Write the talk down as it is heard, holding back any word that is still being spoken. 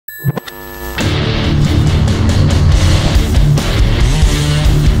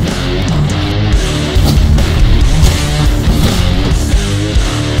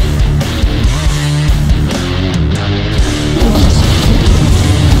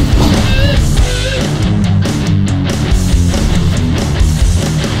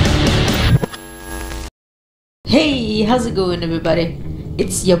Hey, how's it going, everybody?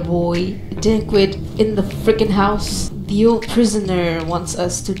 It's your boy, Dickwit, in the freaking house. The old prisoner wants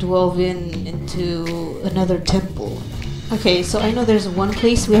us to delve into another temple. Okay, so I know there's one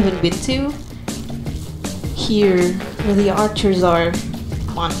place we haven't been to. Here, where the archers are.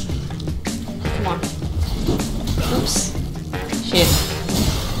 Come on. Come on. Oops. Shit.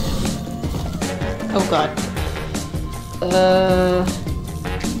 Oh god.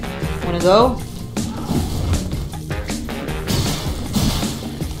 Wanna go?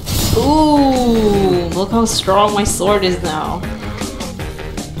 Ooh, look how strong my sword is now.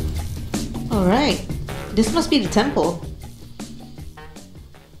 Alright. This must be the temple.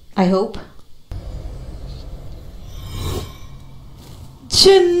 I hope.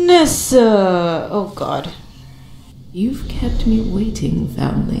 Janessa! Oh god. You've kept me waiting,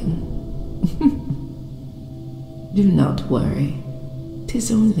 foundling. Do not worry.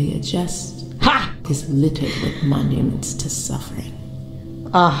 'Tis only a jest. Ha! 'Tis littered with monuments to suffering.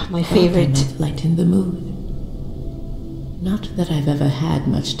 Ah, my favorite. They might lighten the mood. Not that I've ever had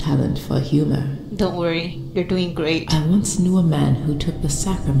much talent for humor. Don't worry, you're doing great. I once knew a man who took the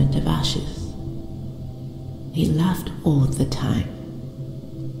sacrament of ashes. He laughed all the time.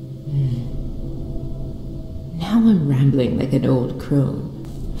 Now I'm rambling like an old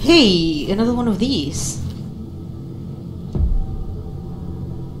crone. Hey, another one of these.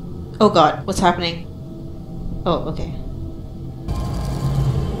 Oh god, what's happening? Oh, okay.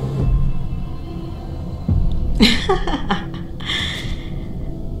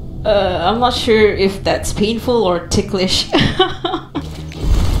 I'm not sure if that's painful or ticklish.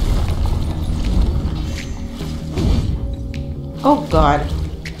 Oh god.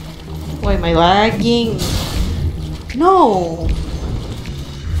 Why am I lagging? No!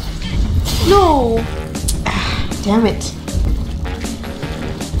 No! Ah, damn it.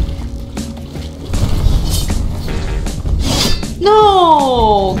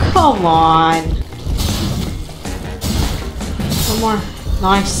 No! Come on! One more.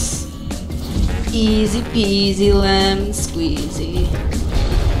 Nice. Easy peasy lemon squeezy.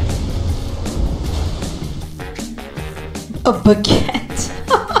 A baguette.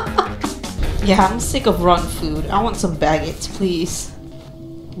 Yeah, I'm sick of rotten food. I want some baguettes, please.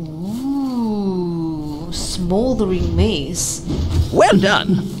 Ooh, smoldering maze. Well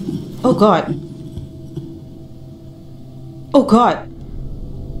done. Oh god. Oh god.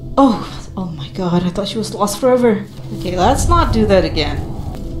 Oh my god, I thought she was lost forever. Okay, let's not do that again.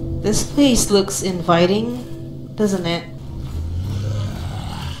 This place looks inviting, doesn't it?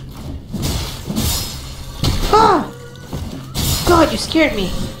 Ah! God, you scared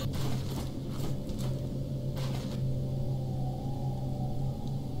me.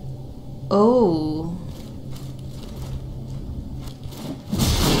 Oh.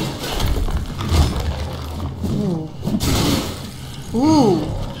 Ooh. Ooh.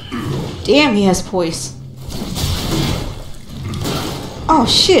 Damn, he has poise. Oh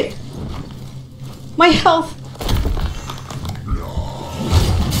shit. My health.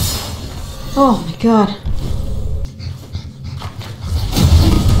 Oh my god.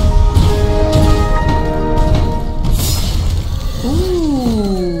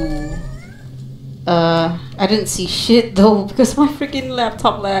 I didn't see shit though because my freaking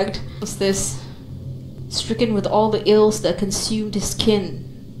laptop lagged. What's this? Stricken with all the ills that consumed his kin,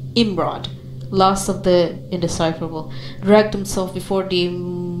 Imrod, last of the indecipherable, dragged himself before the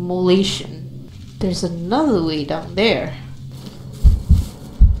immolation. There's another way down there.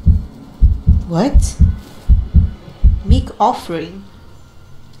 What? Meek offering?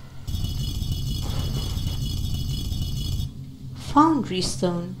 Foundry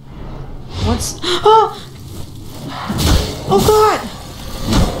stone. What's... Oh! Oh god!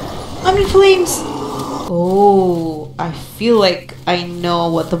 I'm in flames! Oh, I feel like I know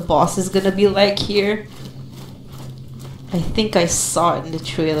what the boss is gonna be like here. I think I saw it in the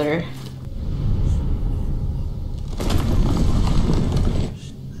trailer.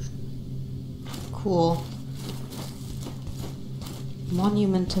 Cool.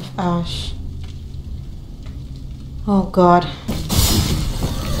 Monument of Ash. Oh god.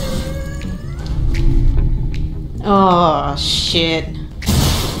 Oh shit.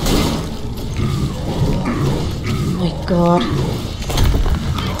 Oh my god.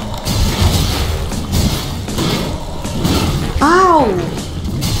 Ow!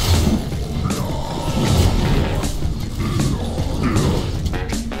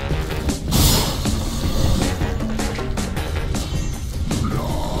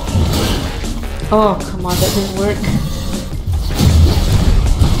 Oh, come on, that didn't work.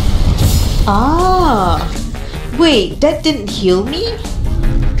 Ah! Wait, that didn't heal me?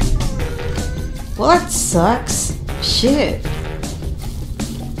 Well, that sucks. shit.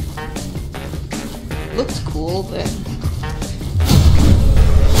 Looks cool, but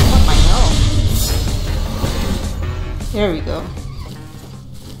oh my god. There we go.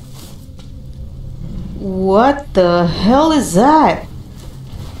 What the hell is that?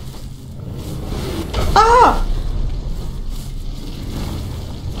 Ah!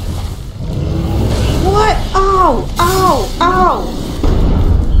 What? Ow! Ow! Ow!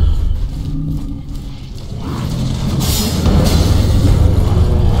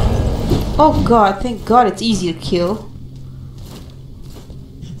 Oh god, thank god it's easy to kill.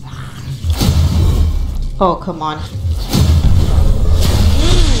 Oh, come on.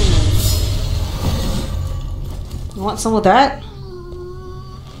 You want some of that?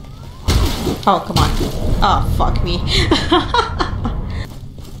 Oh, come on. Oh, fuck me.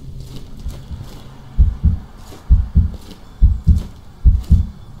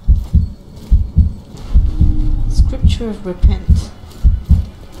 Scripture of Repent.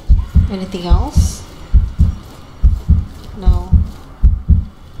 Anything else? No.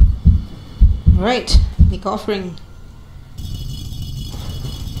 Right, make offering.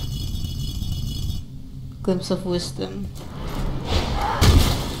 Glimpse of wisdom.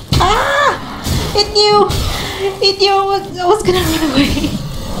 Ah! It knew! It knew I was gonna run away.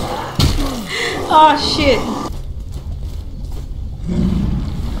 Oh shit.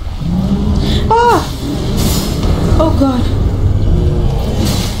 Ah! Oh god.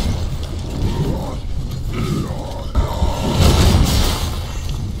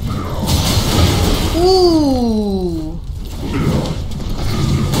 Ooh.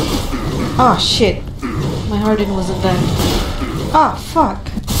 Oh shit. My harden wasn't there. Ah, fuck.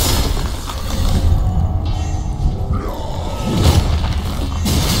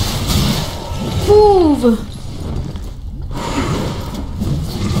 Move.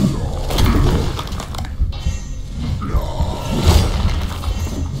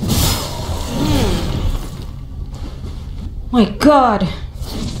 My god.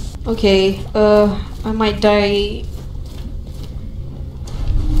 Okay, I might die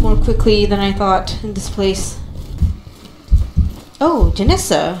more quickly than I thought in this place. Oh,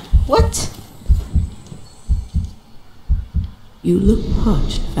 Janessa. What? You look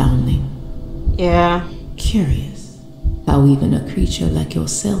parched, foundling. Yeah. Curious how even a creature like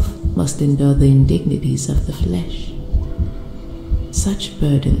yourself must endure the indignities of the flesh. Such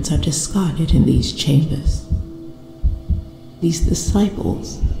burdens are discarded in these chambers. These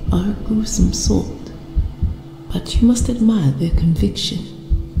disciples are a gruesome sort, but you must admire their conviction.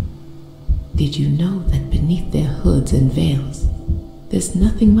 Did you know that beneath their hoods and veils, there's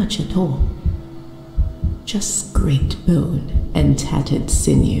nothing much at all? Just scraped bone and tattered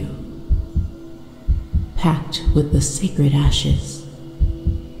sinew. Packed with the sacred ashes,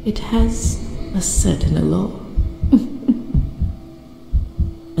 it has a certain allure.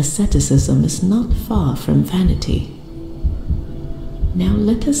 Asceticism is not far from vanity. Now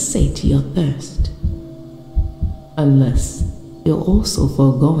let us sate your thirst. Unless you're also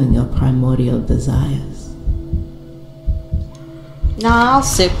foregoing your primordial desires. Nah, I'll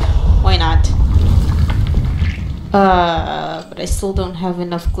sip. Why not? But I still don't have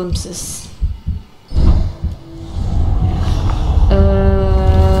enough glimpses. No.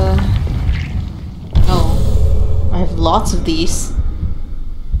 I have lots of these.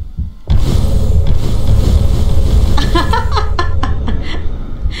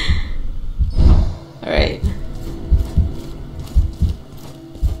 Alright.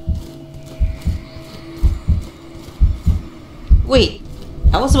 Wait,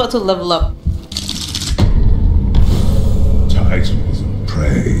 I was about to level up. Titles and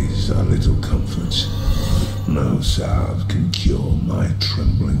praise are little comfort. No salve can cure my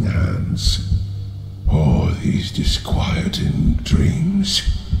trembling hands, or these disquieting dreams.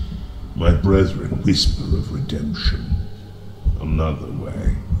 My brethren whisper of redemption, another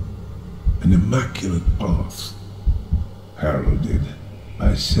way, an immaculate path, heralded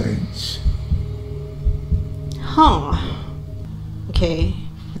by saints. Huh. Okay,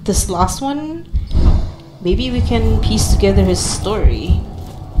 with this last one, maybe we can piece together his story.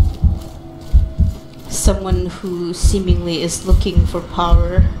 Someone who seemingly is looking for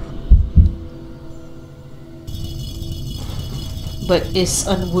power, but is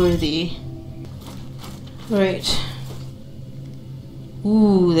unworthy. Right.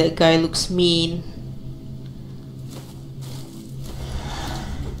 Ooh, that guy looks mean.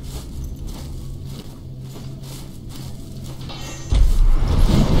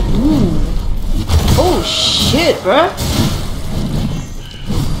 Ooh. Oh shit, bruh.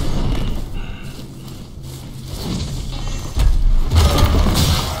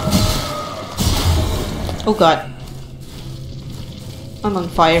 Oh god. I'm on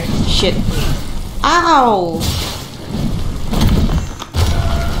fire. Shit. Ow!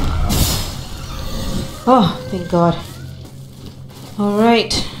 Oh, thank God.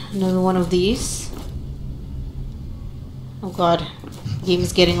 Alright, another one of these. Oh God,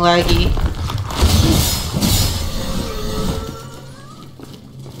 game's getting laggy.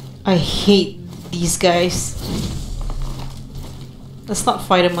 I hate these guys. Let's not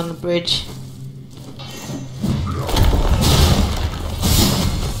fight them on the bridge.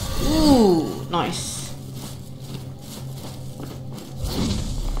 Ooh, nice.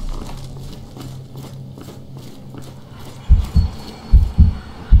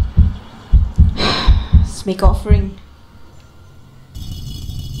 Let's make offering.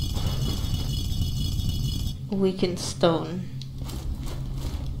 Weakened stone.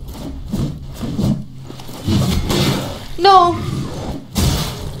 No!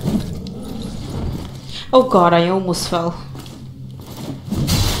 Oh God, I almost fell.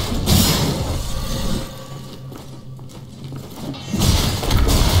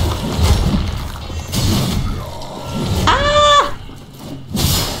 Ah!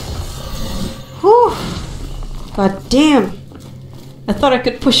 Whew! God damn! I thought I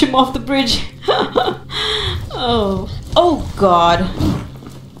could push him off the bridge. Oh. Oh God.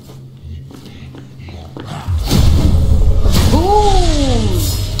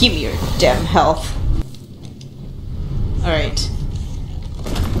 Ooh! Give me your damn health. Alright.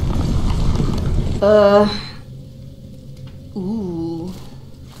 Ooh.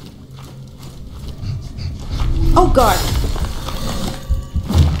 Oh God.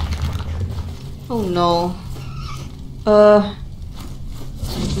 Oh no.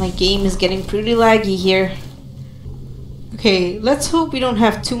 My game is getting pretty laggy here. Okay, let's hope we don't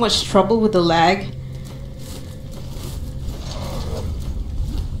have too much trouble with the lag.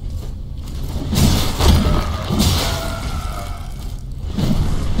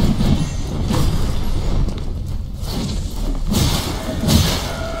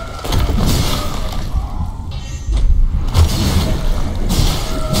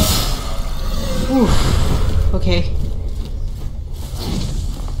 Oof. Okay.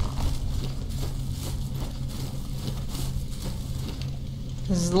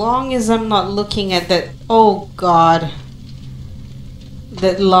 As long as I'm not looking at that... Oh God.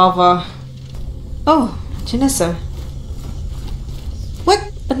 That lava. Oh, Janessa.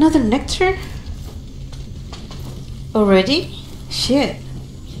 What? Another nectar? Already? Shit.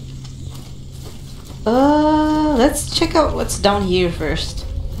 Let's check out what's down here first.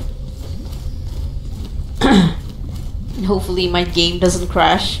 And hopefully my game doesn't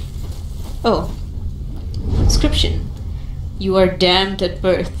crash. Oh. Inscription. You are damned at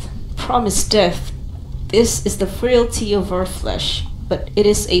birth, promised death. This is the frailty of our flesh, but it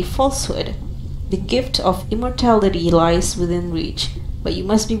is a falsehood. The gift of immortality lies within reach, but you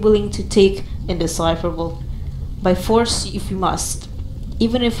must be willing to take indecipherable. By force if you must.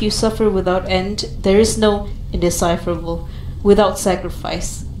 Even if you suffer without end, there is no indecipherable without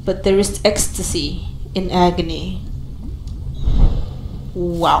sacrifice, but there is ecstasy in agony.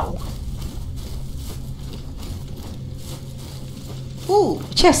 Wow. Ooh,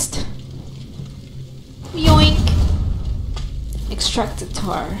 chest. Yoink. Extracted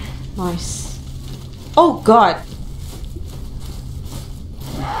tar. Nice. Oh God.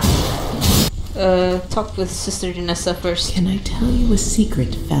 Talk with Sister Janessa first. Can I tell you a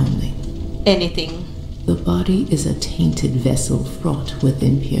secret, foundling? Anything. The body is a tainted vessel fraught with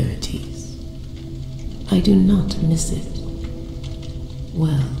impurities. I do not miss it.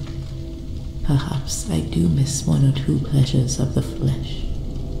 Well, perhaps I do miss one or two pleasures of the flesh.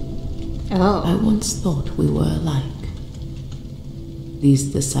 Oh. I once thought we were alike.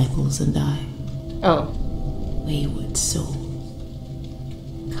 These disciples and I. Oh. Wayward souls.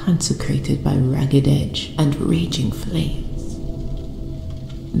 Consecrated by ragged edge and raging flames.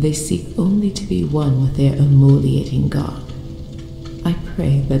 They seek only to be one with their emoliating God. I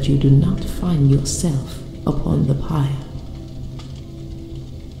pray that you do not find yourself upon the pyre.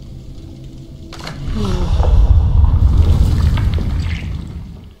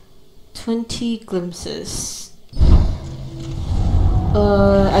 20 glimpses.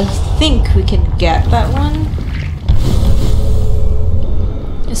 I think we can get that one.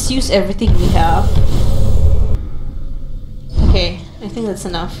 Let's use everything we have. Okay, I think that's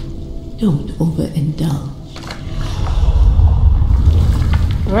enough. Don't overindulge.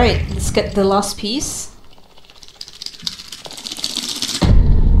 Right, let's get the last piece.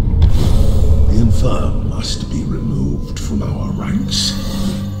 The infirm must be removed from our ranks.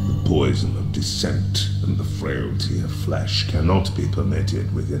 The poison of dissent and the frailty of flesh cannot be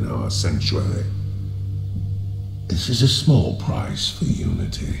permitted within our sanctuary. This is a small price for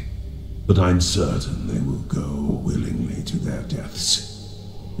unity, but I'm certain they will go willingly to their deaths.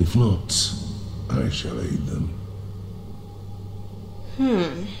 If not, I shall aid them.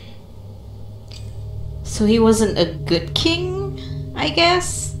 So he wasn't a good king, I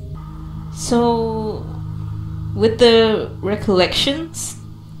guess? So, with the recollections,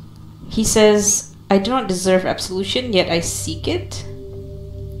 he says, I do not deserve absolution, yet I seek it.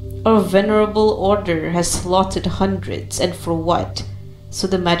 Our venerable order has slaughtered hundreds, and for what? So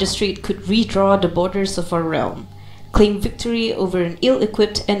the magistrate could redraw the borders of our realm, claim victory over an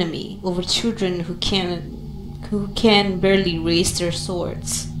ill-equipped enemy, over children who can barely raise their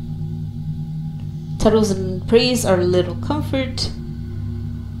swords. Titles and praise are little comfort.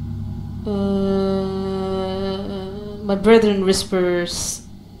 My brethren whispers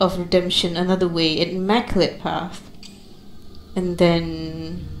of redemption another way, an immaculate path. And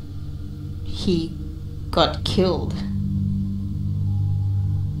then he got killed.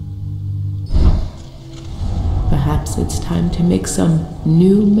 Perhaps it's time to make some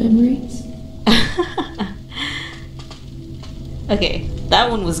new memories? Okay, that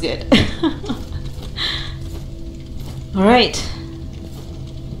one was good. Alright.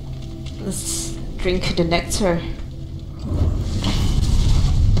 Let's drink the nectar.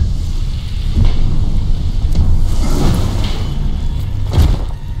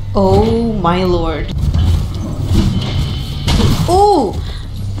 Oh my lord. Ooh!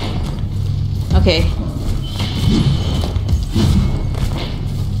 Okay.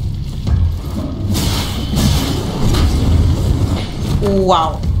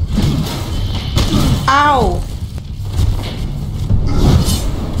 Wow. Ow!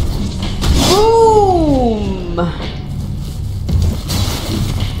 Boom!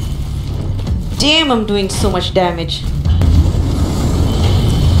 Damn, I'm doing so much damage.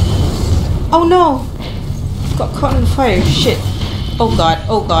 Oh no! Got caught in fire. Shit. Oh god,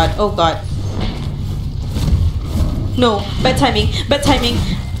 oh god, oh god. No, bad timing, bad timing.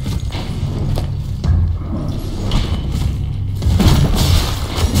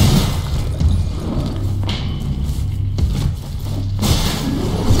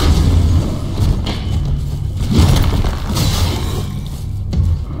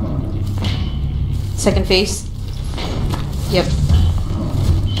 Second phase. Yep.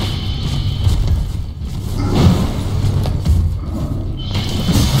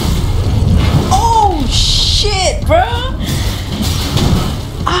 Oh shit, bro!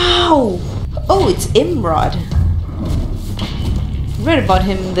 Ow! Oh, it's Imrod. Read about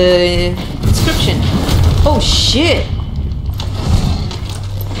him in the description. Oh shit!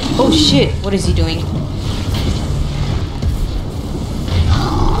 Oh shit! What is he doing?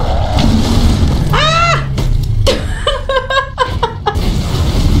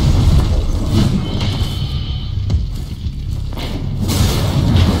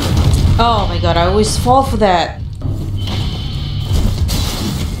 Oh my god, I always fall for that.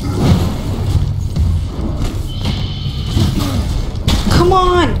 Come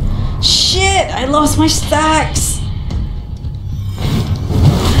on! Shit! I lost my stacks!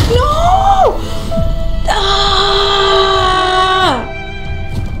 No! Ah!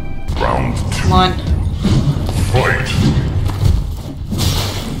 Round 2. Come on. Fight!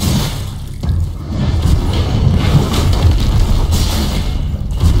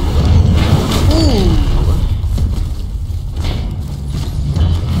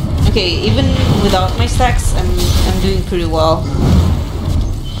 Okay, even without my stacks, I'm doing pretty well.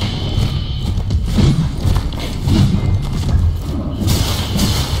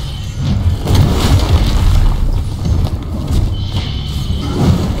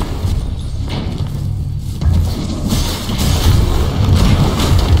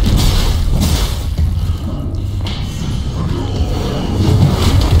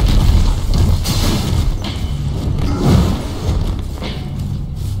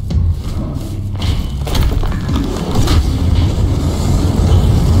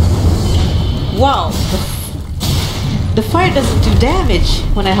 Wow, the fire doesn't do damage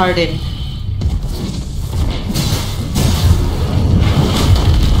when I harden.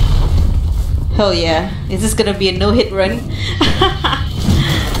 Hell yeah. Is this gonna be a no-hit run?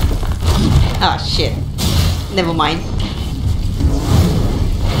 Ah, shit. Never mind.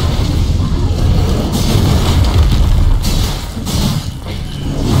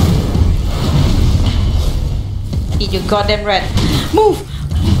 Eat your goddamn rat. Move!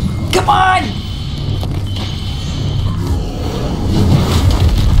 Come on!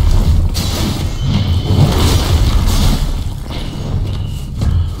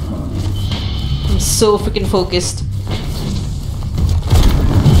 I'm so freaking focused.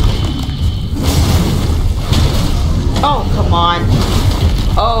 come on.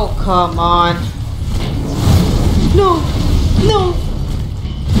 Oh, come on. No! No!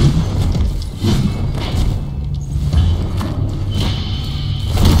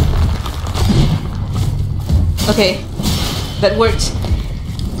 Okay, that worked.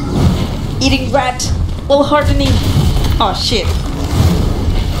 Eating rat while hardening. Oh shit.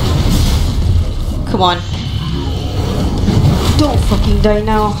 Come on. Don't fucking die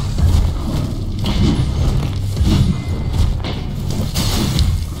now.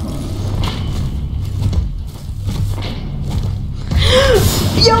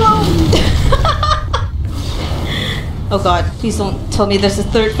 Yellow! Oh god, please don't tell me there's a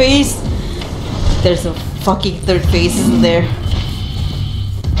third phase. There's a fucking third phase, isn't there?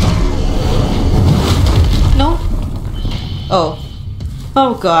 No? Oh.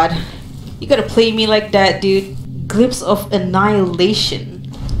 Oh god. You gotta play me like that, dude. Glimpse of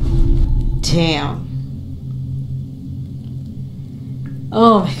annihilation. Damn.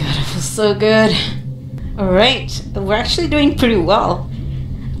 Oh my god, I feel so good. Alright, we're actually doing pretty well.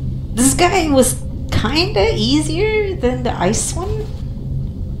 This guy was kinda easier than the ice one.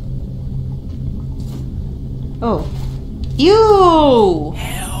 Oh. Ew!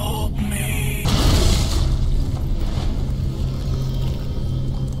 Help me.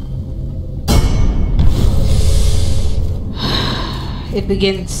 It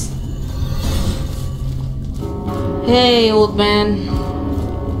begins. Hey, old man.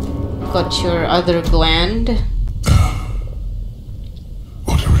 Got your other gland?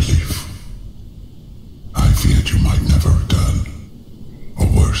 What a relief. I feared you might never return. Or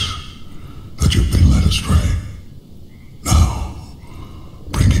worse, that you've been led astray. Now,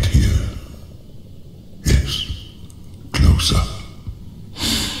 bring it here. Yes, closer.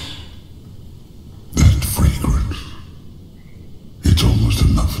 That fragrance. It's almost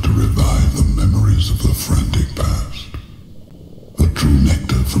enough to revive the memories of the frantic past. The true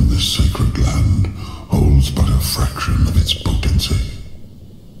nectar from this sacred land holds but a fraction of its potency.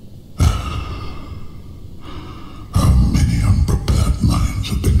 How many unprepared minds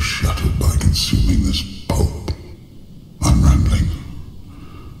have been shattered by consuming this pulp? I'm rambling.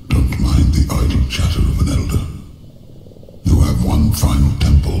 Don't mind the idle chatter of an elder. You have one final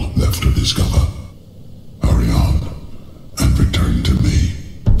temple left to discover. Hurry on, and return to me.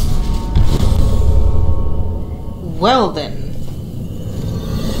 Well then.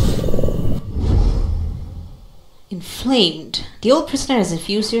 Inflamed. The old prisoner has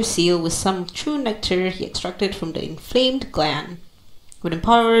infused your seal with some true nectar he extracted from the inflamed gland. When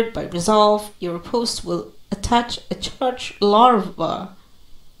empowered by resolve, your host will attach a charged larva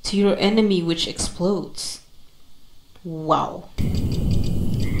to your enemy which explodes. Wow.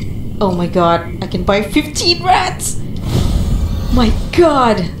 Oh my god, I can buy 15 rats! My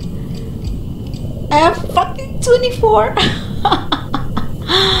god! I have fucking 24!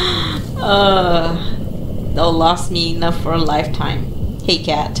 That'll last me enough for a lifetime. Hey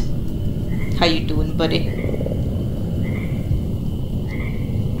cat. How you doing, buddy?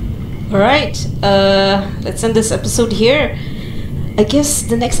 Alright, let's end this episode here. I guess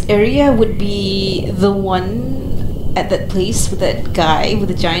the next area would be the one at that place with that guy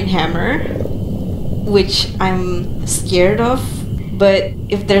with a giant hammer, which I'm scared of, but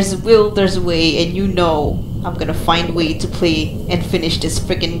if there's a will, there's a way, and you know I'm gonna find a way to play and finish this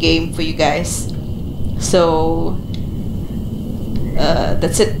freaking game for you guys. So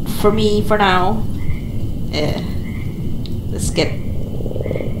that's it for me for now. Let's get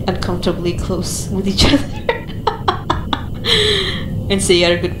uncomfortably close with each other and say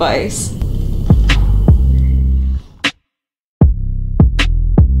our goodbyes.